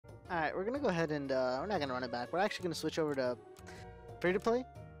Alright, we're gonna go ahead and, we're not gonna run it back. We're actually gonna switch over to free-to-play.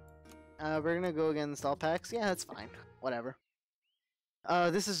 We're gonna go against all packs. Yeah, that's fine. Whatever.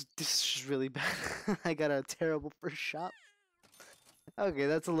 This is just really bad. I got a terrible first shot. Okay,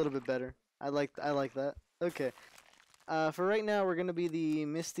 that's a little bit better. I like that. Okay. For right now, we're gonna be the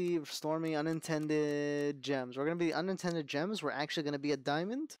Misty, Stormy, Unintended Gems. We're gonna be the Unintended Gems. We're actually gonna be a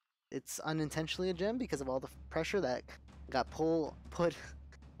diamond. It's unintentionally a gem because of all the pressure that got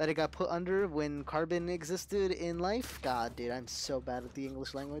it got put under when carbon existed in life. God, dude, I'm so bad at the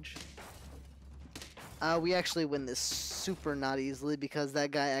English language. We actually win this super not easily because that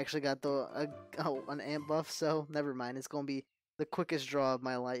guy actually got an amp buff. So never mind. It's gonna be the quickest draw of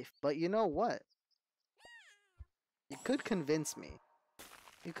my life. But you know what? You could convince me.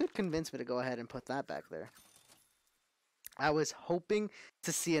 You could convince me to go ahead and put that back there. I was hoping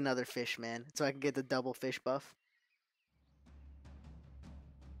to see another fish, man, so I could get the double fish buff.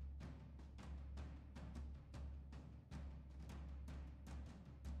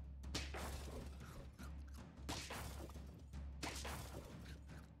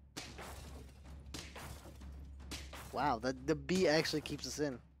 Wow, the bee actually keeps us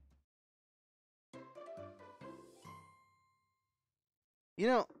in. You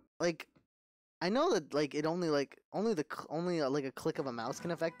know, like, I know that like it only like a click of a mouse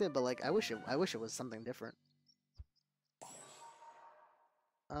can affect it, but like I wish it was something different.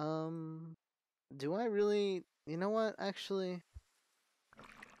 Do I really? You know what? Actually,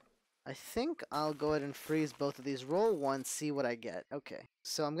 I think I'll go ahead and freeze both of these. Roll once, see what I get. Okay,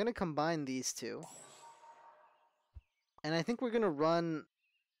 so I'm gonna combine these two, and I think we're gonna run.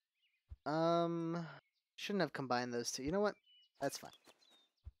 Shouldn't have combined those two. You know what? That's fine.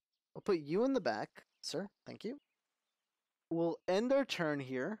 We'll put you in the back, sir. Thank you. We'll end our turn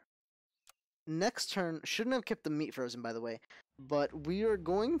here. Next turn, shouldn't have kept the meat frozen, by the way, but we are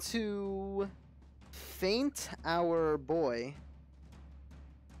going to faint our boy,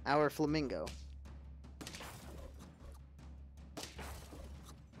 our flamingo.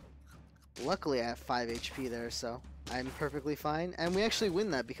 Luckily, I have 5 HP there, so I'm perfectly fine. And we actually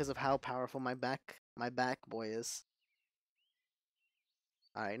win that because of how powerful my back boy is.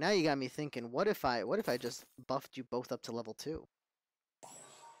 All right, now you got me thinking. What if I just buffed you both up to level 2,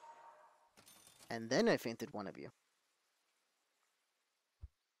 and then I fainted one of you?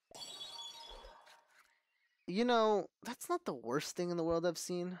 You know, that's not the worst thing in the world I've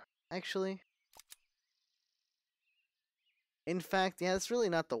seen, actually. In fact, yeah, it's really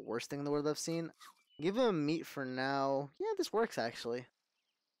not the worst thing in the world I've seen. Give him meat for now. Yeah, this works, actually.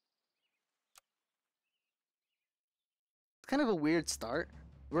 It's kind of a weird start.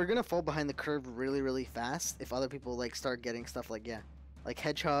 We're gonna fall behind the curve really, really fast if other people, like, start getting stuff like, yeah, like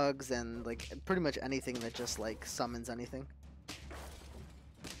hedgehogs and, like, pretty much anything that just, like, summons anything.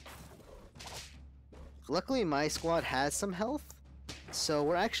 Luckily, my squad has some health, so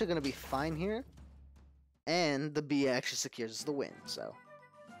we're actually gonna be fine here. And the bee actually secures the win, so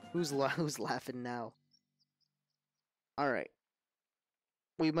who's laughing now? Alright.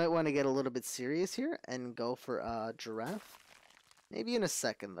 We might want to get a little bit serious here and go for a giraffe. Maybe in a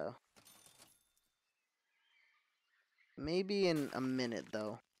second, though. Maybe in a minute,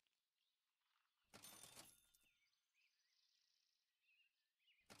 though.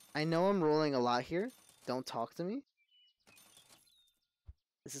 I know I'm rolling a lot here. Don't talk to me.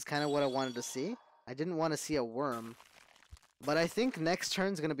 This is kind of what I wanted to see. I didn't want to see a worm. But I think next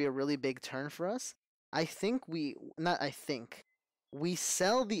turn's going to be a really big turn for us. I think we... Not I think. We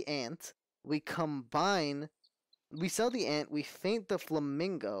sell the ant. We combine... We sell the ant. We faint the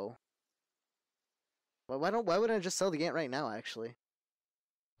flamingo. Well, why wouldn't I just sell the ant right now, actually?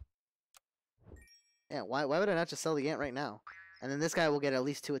 Yeah, why would I not just sell the ant right now? And then this guy will get at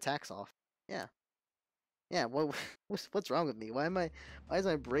least 2 attacks off. Yeah. Yeah, what's wrong with me? Why is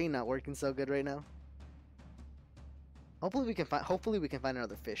my brain not working so good right now? Hopefully we can find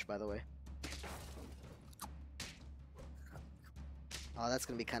another fish, by the way. Oh, that's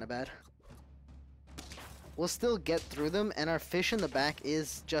gonna be kind of bad. We'll still get through them, and our fish in the back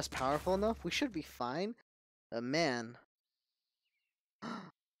is just powerful enough. We should be fine. Man.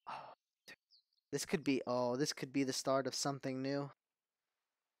 Oh, this could be the start of something new.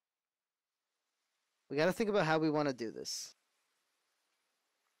 We gotta think about how we want to do this.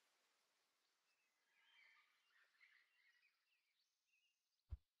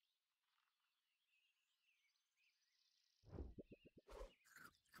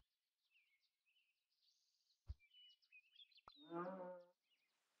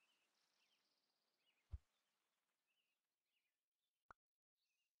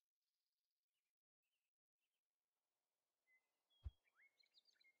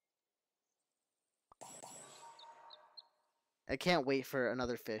 I can't wait for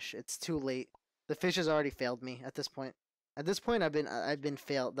another fish. It's too late. The fish has already failed me at this point. At this point, I've been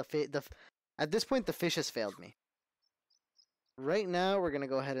failed. At this point, the fish has failed me. Right now, we're gonna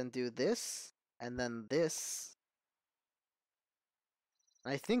go ahead and do this, and then this.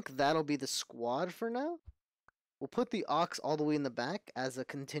 I think that'll be the squad for now. We'll put the ox all the way in the back as a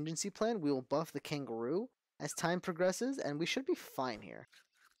contingency plan. We will buff the kangaroo as time progresses, and we should be fine here.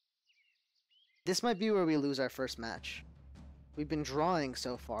 This might be where we lose our first match. We've been drawing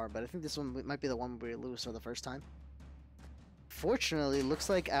so far, but I think this one might be the one where we lose for the first time. Fortunately, looks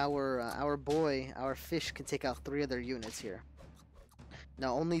like our boy, our fish, can take out 3 of their units here.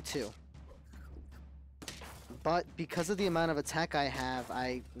 No, only 2. But because of the amount of attack I have,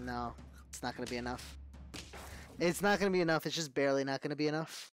 no, it's not going to be enough. It's not going to be enough. It's just barely not going to be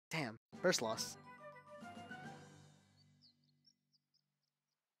enough. Damn, first loss.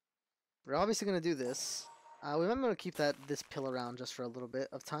 We're obviously going to do this. We might want to keep this pill around just for a little bit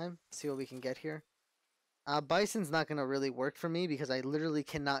of time. See what we can get here. Bison's not going to really work for me because I literally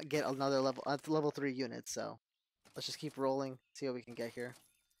cannot get another level 3 unit. So let's just keep rolling. See what we can get here.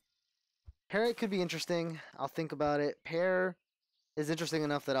 Parrot could be interesting. I'll think about it. Pear is interesting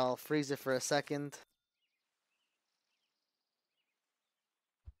enough that I'll freeze it for a second.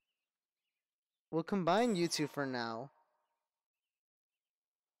 We'll combine you two for now.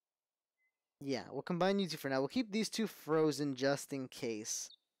 Yeah, we'll combine you two for now. We'll keep these 2 frozen just in case.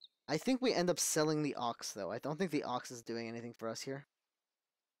 I think we end up selling the ox, though. I don't think the ox is doing anything for us here.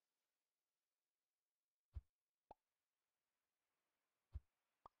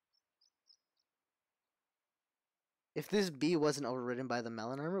 If this bee wasn't overridden by the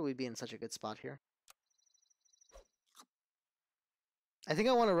melon armor, we'd be in such a good spot here. I think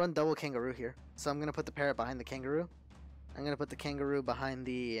I want to run double kangaroo here, so I'm gonna put the parrot behind the kangaroo. I'm gonna put the kangaroo behind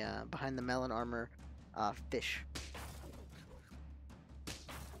the melon armor fish.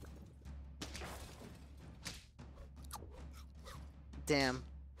 Damn,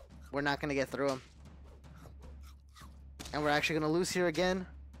 we're not gonna get through him, and we're actually gonna lose here again.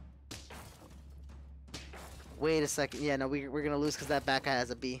 Wait a second. Yeah, no, we're gonna lose because that back guy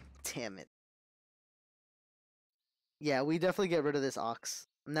has a bee. Damn it. Yeah, we definitely get rid of this ox.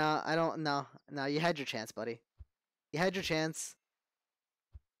 No, I don't. No, you had your chance, buddy. You had your chance.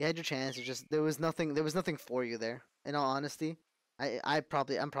 You had your chance. It just there was nothing for you there. In all honesty, I'm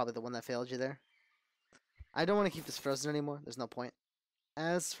probably the one that failed you there. I don't want to keep this frozen anymore. There's no point.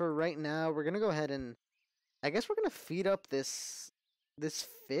 As for right now, we're gonna go ahead and I guess we're gonna feed up this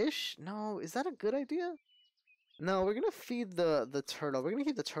fish. No, is that a good idea? No, we're gonna feed the turtle. We're gonna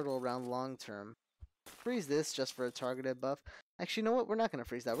keep the turtle around long term. Freeze this just for a targeted buff. Actually, you know what? We're not gonna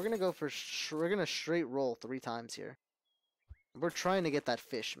freeze that. We're gonna go for we're gonna straight roll 3 times here. We're trying to get that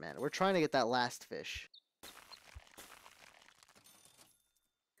fish, man. We're trying to get that last fish.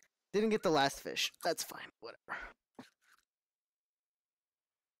 Didn't get the last fish. That's fine. Whatever.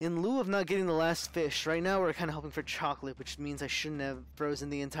 In lieu of not getting the last fish, right now we're kind of hoping for chocolate, which means I shouldn't have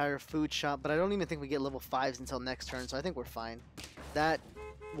frozen the entire food shop, but I don't even think we get level 5s until next turn, so I think we're fine. That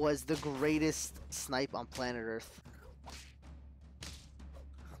was the greatest snipe on planet Earth.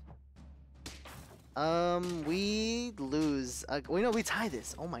 We lose. Wait, no, we tie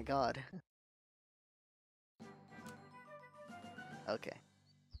this. Oh my god. Okay.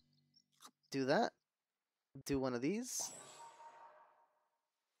 Do that. Do one of these.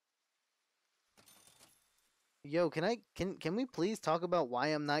 Yo, can we please talk about why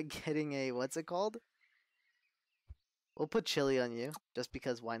I'm not getting a what's it called? We'll put chili on you just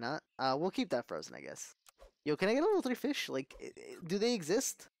because why not? We'll keep that frozen, I guess. Yo, can I get a level 3 fish? Like, do they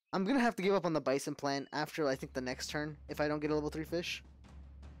exist? I'm gonna have to give up on the bison plan after I think the next turn if I don't get a level 3 fish.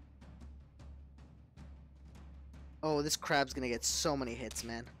 Oh, this crab's gonna get so many hits,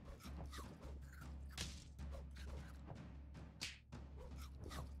 man.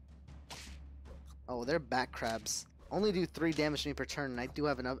 Oh, they're back crabs. Only do 3 damage to me per turn, and I do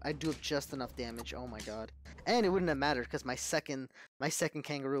have just enough damage. Oh my god. And it wouldn't have mattered because my second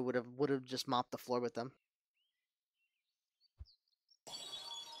kangaroo would have just mopped the floor with them.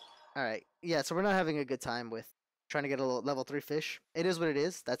 Alright. Yeah, so we're not having a good time with trying to get a level 3 fish. It is what it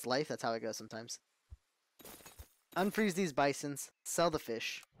is. That's life. That's how it goes sometimes. Unfreeze these bisons. Sell the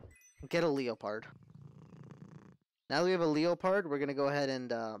fish. Get a leopard. Now that we have a leopard, we're going to go ahead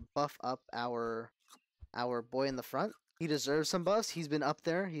and buff up our boy in the front. He deserves some buffs. He's been up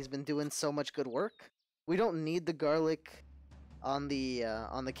there. He's been doing so much good work. We don't need the garlic on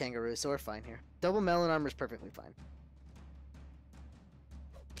the kangaroo, so we're fine here. Double melon armor is perfectly fine.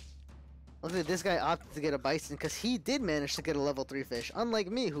 Look at this guy opted to get a bison because he did manage to get a level 3 fish, unlike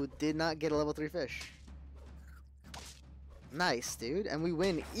me who did not get a level 3 fish. Nice, dude. And we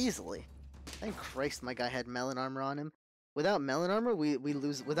win easily. Thank Christ my guy had melon armor on him. Without melon armor, we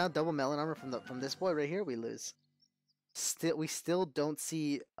lose. Without double melon armor from this boy right here, we lose. We still don't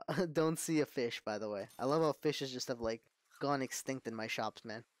see don't see a fish, by the way. I love how fishes just have like gone extinct in my shops,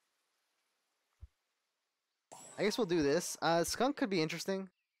 man. I guess we'll do this. Skunk could be interesting.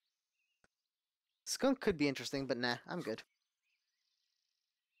 Skunk could be interesting, but nah, I'm good.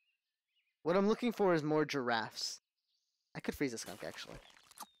 What I'm looking for is more giraffes. I could freeze a skunk, actually.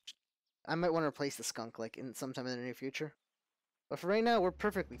 I might want to replace the skunk, like, in sometime in the near future. But for right now, we're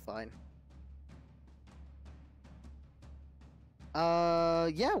perfectly fine.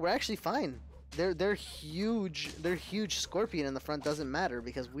 Yeah, we're actually fine. They're huge. They're huge scorpion in the front doesn't matter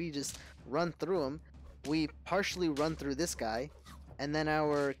because we just run through them. We partially run through this guy, and then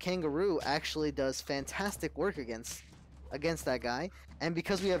our kangaroo actually does fantastic work against that guy. And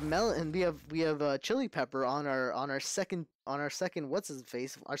because we have melon, we have chili pepper on our second what's his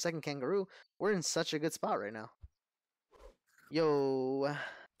face, our second kangaroo, we're in such a good spot right now. Yo,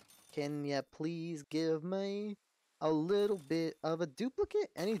 can ya please give me a little bit of a duplicate?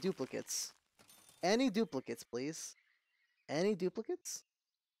 Any duplicates? Any duplicates, please? Any duplicates?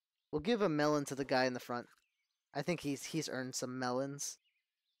 We'll give a melon to the guy in the front. I think he's earned some melons.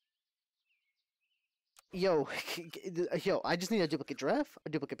 Yo, yo, I just need a duplicate giraffe, a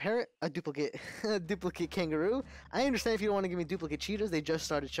duplicate parrot, a duplicate a duplicate kangaroo. I understand if you don't want to give me duplicate cheetahs, they just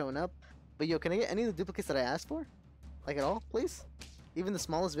started showing up. But yo, can I get any of the duplicates that I asked for? Like at all, please? Even the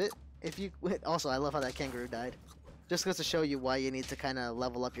smallest bit? If you also, I love how that kangaroo died. Just goes to show you why you need to kind of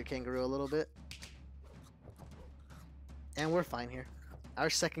level up your kangaroo a little bit. And we're fine here. Our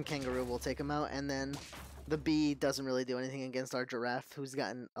second kangaroo will take him out, and then the bee doesn't really do anything against our giraffe, who's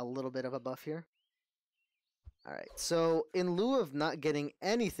gotten a little bit of a buff here. Alright, so in lieu of not getting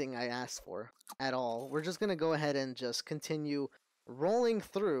anything I asked for at all, we're just going to go ahead and just continue rolling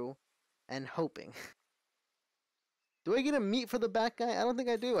through and hoping. Do I get a meat for the back guy? I don't think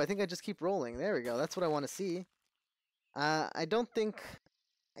I do. I think I just keep rolling. There we go. That's what I want to see. I don't think...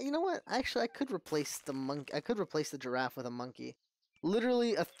 You know what? Actually, I could replace the monkey. I could replace the giraffe with a monkey.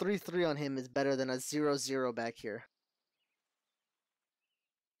 Literally, a 3-3 on him is better than a 0-0 back here.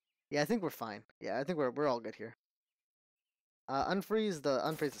 Yeah, I think we're fine. Yeah, I think we're all good here. Unfreeze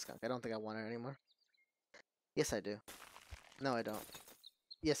the skunk. I don't think I want it anymore. Yes, I do. No, I don't.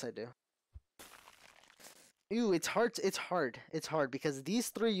 Yes, I do. Ew, it's hard. It's hard because these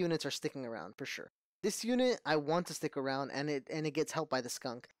 3 units are sticking around for sure. This unit I want to stick around, and it gets helped by the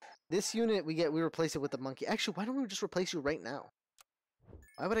skunk. This unit we replace it with the monkey. Actually, why don't we just replace you right now?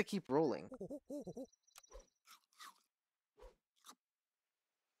 Why would I keep rolling?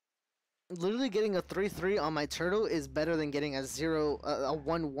 Literally getting a 3-3 on my turtle is better than getting a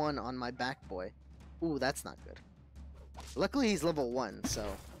 1-1 on my back boy. Ooh, that's not good. Luckily he's level 1, so...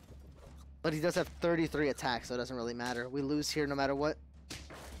 But he does have 33 attacks, so it doesn't really matter. We lose here no matter what.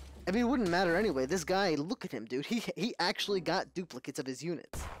 I mean, it wouldn't matter anyway. This guy, look at him, dude. He actually got duplicates of his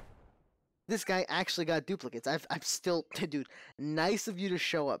units. This guy actually got duplicates. I'm still... Dude, nice of you to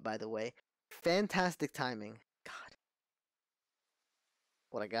show up, by the way. Fantastic timing. God.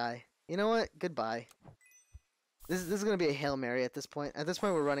 What a guy. You know what? Goodbye. This is gonna be a Hail Mary at this point. At this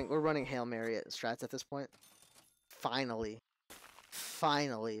point, we're running Hail Mary at strats at this point. Finally.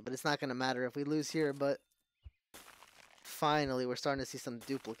 Finally. But it's not gonna matter if we lose here, but... Finally, we're starting to see some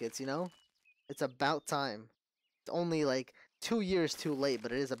duplicates, you know? It's about time. It's only like 2 years too late,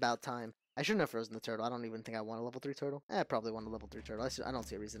 but it is about time. I shouldn't have frozen the turtle. I don't even think I want a level 3 turtle. I probably want a level 3 turtle. I don't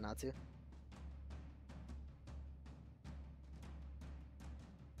see a reason not to.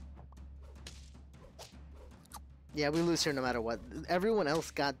 Yeah, we lose here no matter what. Everyone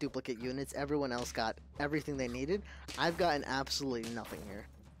else got duplicate units. Everyone else got everything they needed. I've gotten absolutely nothing here.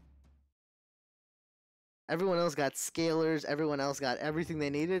 Everyone else got scalers. Everyone else got everything they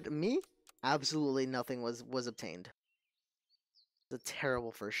needed. Me? Absolutely nothing was obtained. It's a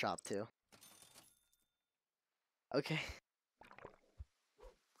terrible first shop, too. Okay.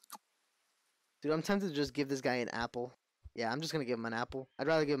 Dude, I'm tempted to just give this guy an apple. Yeah, I'm just gonna give him an apple. I'd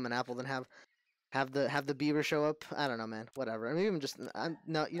rather give him an apple than have the beaver show up. I don't know, man. Whatever. I mean,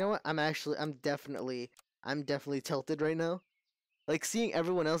 no. You know what? I'm definitely tilted right now. Like seeing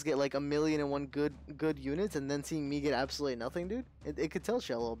everyone else get like 1,000,001 good units, and then seeing me get absolutely nothing, dude. It could tilt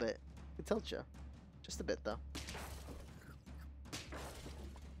you a little bit. It could tilt you, just a bit though.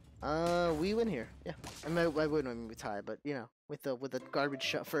 We win here. Yeah, I mean, I wouldn't win we tie, but you know, with the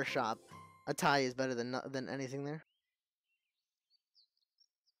garbage first shop, a tie is better than anything there.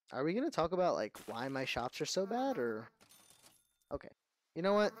 Are we gonna talk about like why my shops are so bad, or okay? You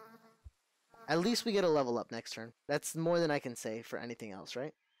know what? At least we get a level up next turn. That's more than I can say for anything else,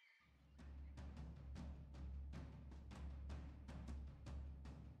 right?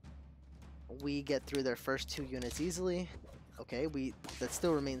 We get through their first 2 units easily. Okay, that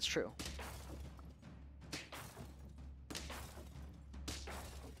still remains true.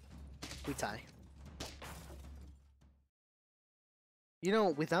 We tie. You know,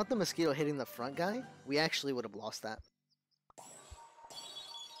 without the mosquito hitting the front guy, we actually would have lost that.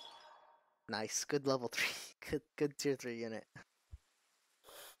 Nice, good level 3. Good tier 3 unit.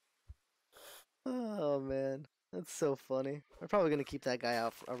 Oh man, that's so funny. We're probably gonna keep that guy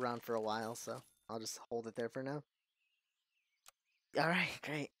around for a while, so I'll just hold it there for now. All right,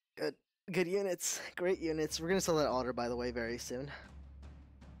 great, good units, great units. We're gonna sell that altar, by the way, very soon.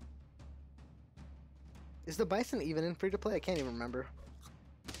 Is the bison even in free to play? I can't even remember.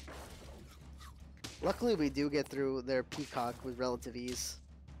 Luckily, we do get through their peacock with relative ease.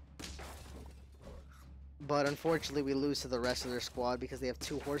 But unfortunately, we lose to the rest of their squad because they have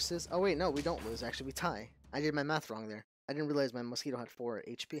 2 horses. Oh wait, no, we don't lose. Actually, we tie. I did my math wrong there. I didn't realize my mosquito had 4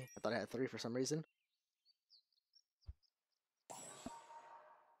 HP. I thought I had 3 for some reason.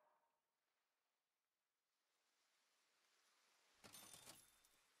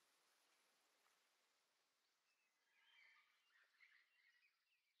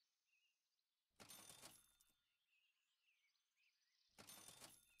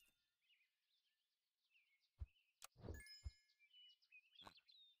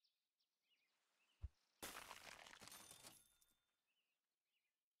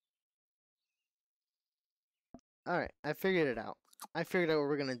 Alright, I figured it out. I figured out what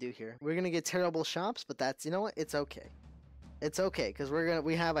we're gonna do here. We're gonna get terrible shops, but that's, you know what? It's okay. It's okay, because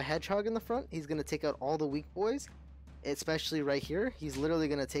we have a hedgehog in the front. He's gonna take out all the weak boys, especially right here. He's literally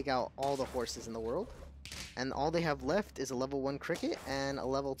gonna take out all the horses in the world. And all they have left is a level 1 cricket and a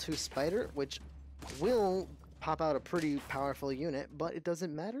level 2 spider, which will pop out a pretty powerful unit, but it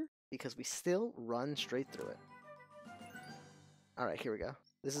doesn't matter because we still run straight through it. Alright, here we go.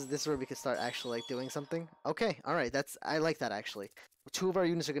 This is where we can start actually like doing something. Okay, alright, I like that actually. 2 of our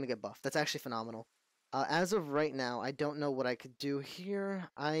units are gonna get buffed. That's actually phenomenal. As of right now, I don't know what I could do here.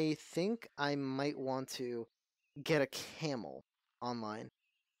 I think I might want to get a camel online.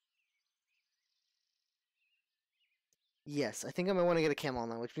 Yes, I think I might want to get a camel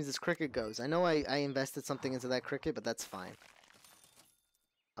online, which means this cricket goes. I know I invested something into that cricket, but that's fine.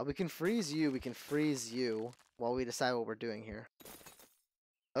 We can freeze you while we decide what we're doing here.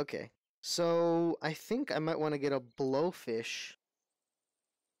 Okay, so I think I might want to get a blowfish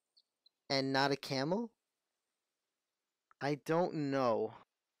and not a camel. I don't know.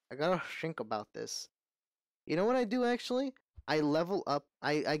 I gotta think about this. You know what I do actually? I level up,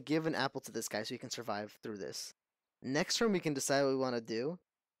 I give an apple to this guy so he can survive through this. Next turn we can decide what we want to do.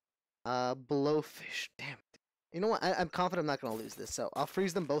 Blowfish, damn it. You know what, I'm confident I'm not going to lose this, so I'll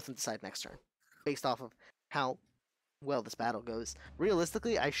freeze them both and decide next turn. Based off of how well this battle goes.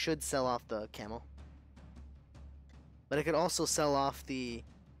 Realistically, I should sell off the camel. But I could also sell off the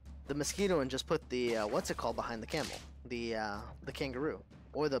mosquito and just put the, what's it called behind the camel? The kangaroo.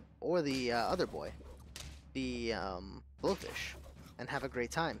 Or the other boy. The, blowfish. And have a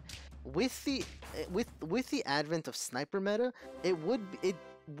great time. With the advent of sniper meta, it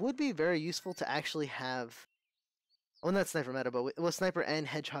would be very useful to actually have, well, not sniper meta, but with sniper and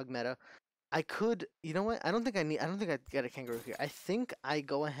hedgehog meta. I could, you know what? I don't think I'd get a kangaroo here. I think I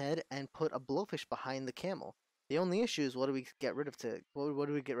go ahead and put a blowfish behind the camel. The only issue is what do we get rid of to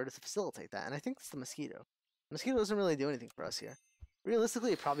facilitate that? And I think it's the mosquito. The mosquito doesn't really do anything for us here.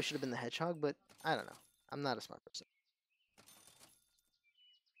 Realistically, it probably should have been the hedgehog, but I don't know. I'm not a smart person.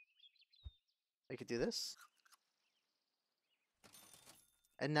 I could do this.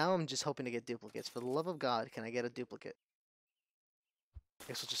 And now I'm just hoping to get duplicates. For the love of God, can I get a duplicate? I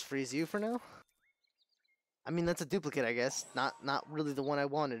guess we'll just freeze you for now. I mean, that's a duplicate, I guess. Not really the one I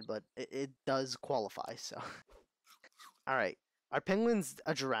wanted, but it does qualify, so. Alright. Our penguin's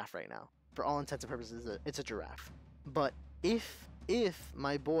a giraffe right now. For all intents and purposes, it's a giraffe. But if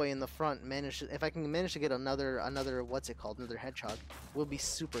my boy in the front if I can manage to get another what's it called, another hedgehog, we'll be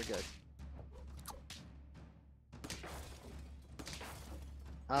super good.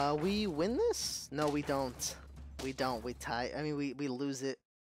 We win this? No, we don't. We don't. We tie. I mean, we lose it.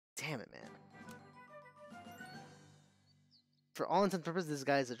 Damn it, man. For all intents and purposes, this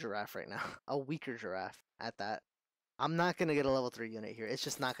guy is a giraffe right now. A weaker giraffe at that. I'm not gonna get a level 3 unit here. It's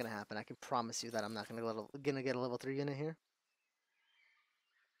just not gonna happen. I can promise you that I'm not gonna get a level 3 unit here.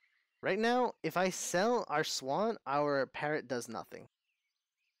 Right now, if I sell our swan, our parrot does nothing.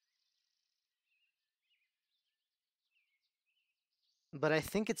 But I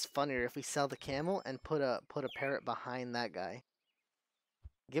think it's funnier if we sell the camel and put a parrot behind that guy.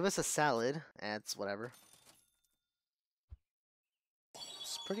 Give us a salad. It's whatever.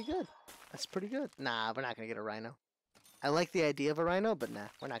 It's pretty good. That's pretty good. Nah, we're not gonna get a rhino. I like the idea of a rhino, but nah,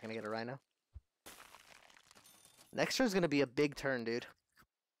 we're not gonna get a rhino. Next turn's gonna be a big turn, dude.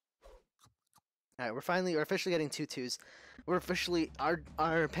 Alright, we're officially getting 2-2s. We're officially, our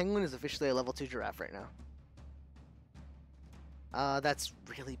penguin is officially a level 2 giraffe right now. That's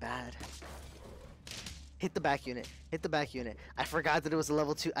really bad. Hit the back unit. Hit the back unit. I forgot that it was a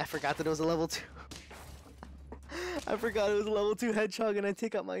level 2. I forgot that it was a level 2. I forgot it was a level 2 hedgehog and I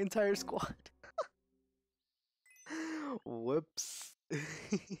take out my entire squad. Whoops.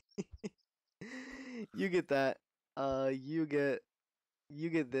 You get that. You get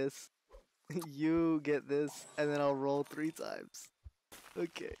this. You get this, and then I'll roll 3 times.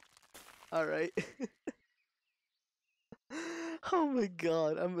 Okay. Alright. Oh my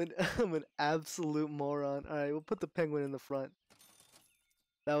god, I'm an absolute moron. Alright, we'll put the penguin in the front.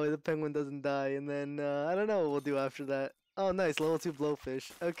 That way the penguin doesn't die, and then I don't know what we'll do after that. Oh nice, level 2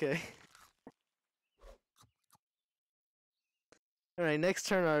 blowfish. Okay. Alright, next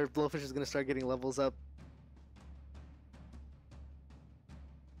turn our blowfish is gonna start getting levels up.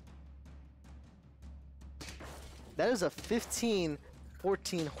 That is a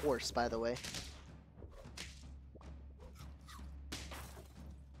 15-14 horse, by the way.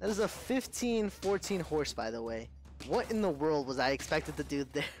 That is a 15-14 horse, by the way. What in the world was I expected to do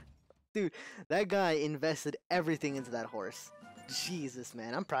there? Dude, that guy invested everything into that horse. Jesus,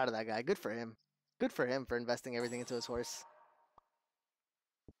 man. I'm proud of that guy. Good for him. Good for him for investing everything into his horse.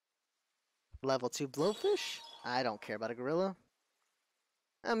 Level 2 blowfish? I don't care about a gorilla.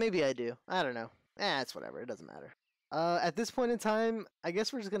 Maybe I do. I don't know. It's whatever. It doesn't matter. At this point in time, I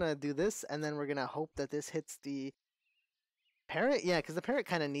guess we're just gonna do this, and then we're gonna hope that this hits the parrot. Yeah, because the parrot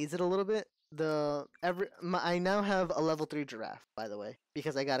kind of needs it a little bit. I now have a level 3 giraffe, by the way,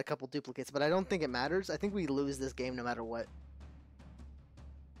 because I got a couple duplicates, but I don't think it matters. I think we lose this game no matter what.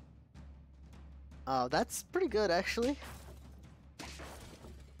 Oh, that's pretty good, actually.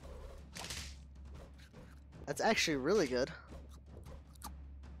 That's actually really good.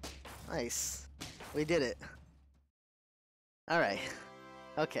 Nice. We did it. Alright.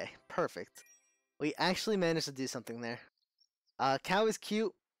 Okay, perfect. We actually managed to do something there. Cow is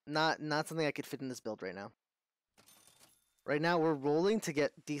cute. Not something I could fit in this build right now. Right now, we're rolling to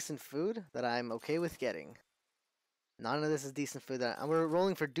get decent food that I'm okay with getting. None of this is decent food. We're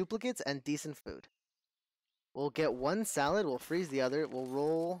rolling for duplicates and decent food. We'll get 1 salad. We'll freeze the other. We'll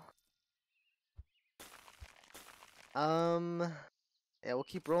roll. Yeah, we'll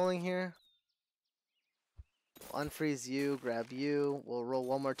keep rolling here. We'll unfreeze you, grab you. We'll roll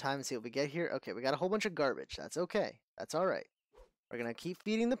 1 more time and see what we get here. Okay, we got a whole bunch of garbage. That's okay. That's alright. We're gonna keep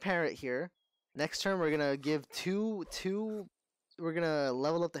feeding the parrot here. Next turn, we're gonna give we're gonna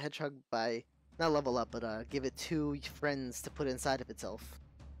level up the hedgehog by, not level up, but give it 2 friends to put inside of itself.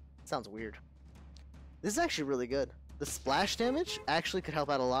 Sounds weird. This is actually really good. The splash damage actually could help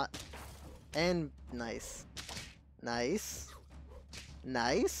out a lot. And nice. Nice.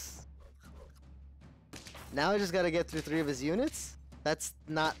 Nice. Now I just gotta get through 3 of his units. That's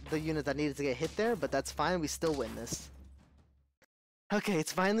not the unit that needed to get hit there, but that's fine. We still win this. Okay,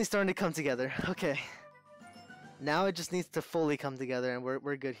 it's finally starting to come together. Okay. Now it just needs to fully come together, and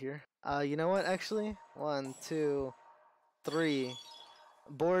we're good here. You know what, actually? 1, 2, 3.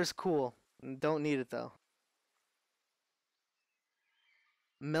 Boar is cool. Don't need it, though.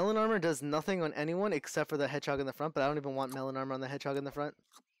 Melon armor does nothing on anyone except for the hedgehog in the front, but I don't even want melon armor on the hedgehog in the front.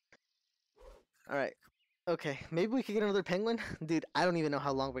 Alright. Okay, maybe we could get another penguin? Dude, I don't even know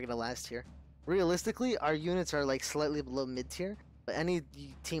how long we're gonna last here. Realistically, our units are like slightly below mid-tier, but any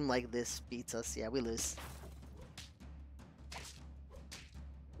team like this beats us. Yeah, we lose.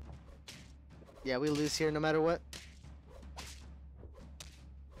 Yeah, we lose here no matter what.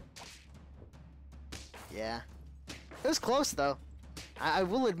 Yeah. It was close, though. I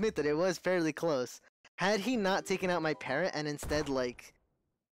will admit that it was fairly close. Had he not taken out my parrot and instead, like,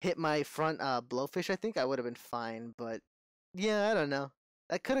 hit my front blowfish, I think I would have been fine. But, yeah, I don't know.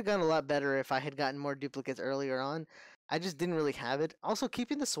 That could have gone a lot better if I had gotten more duplicates earlier on. I just didn't really have it. Also,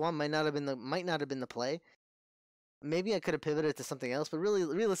 keeping the swamp might not have been the play. Maybe I could have pivoted to something else, but really,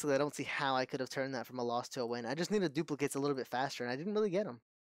 realistically, I don't see how I could have turned that from a loss to a win. I just needed duplicates a little bit faster, and I didn't really get them.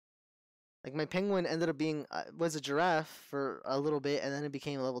 Like, my penguin ended up being, was a giraffe for a little bit, and then it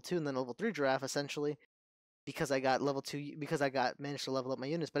became a level 2, and then a level 3 giraffe, essentially, because I got level 2, because I managed to level up my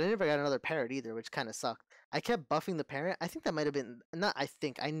units, but I never got another parrot either, which kind of sucked. I kept buffing the parrot. I think that might have been,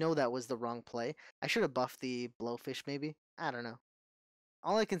 I know that was the wrong play. I should have buffed the blowfish, maybe. I don't know.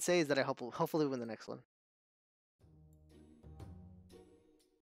 All I can say is that I hopefully win the next one.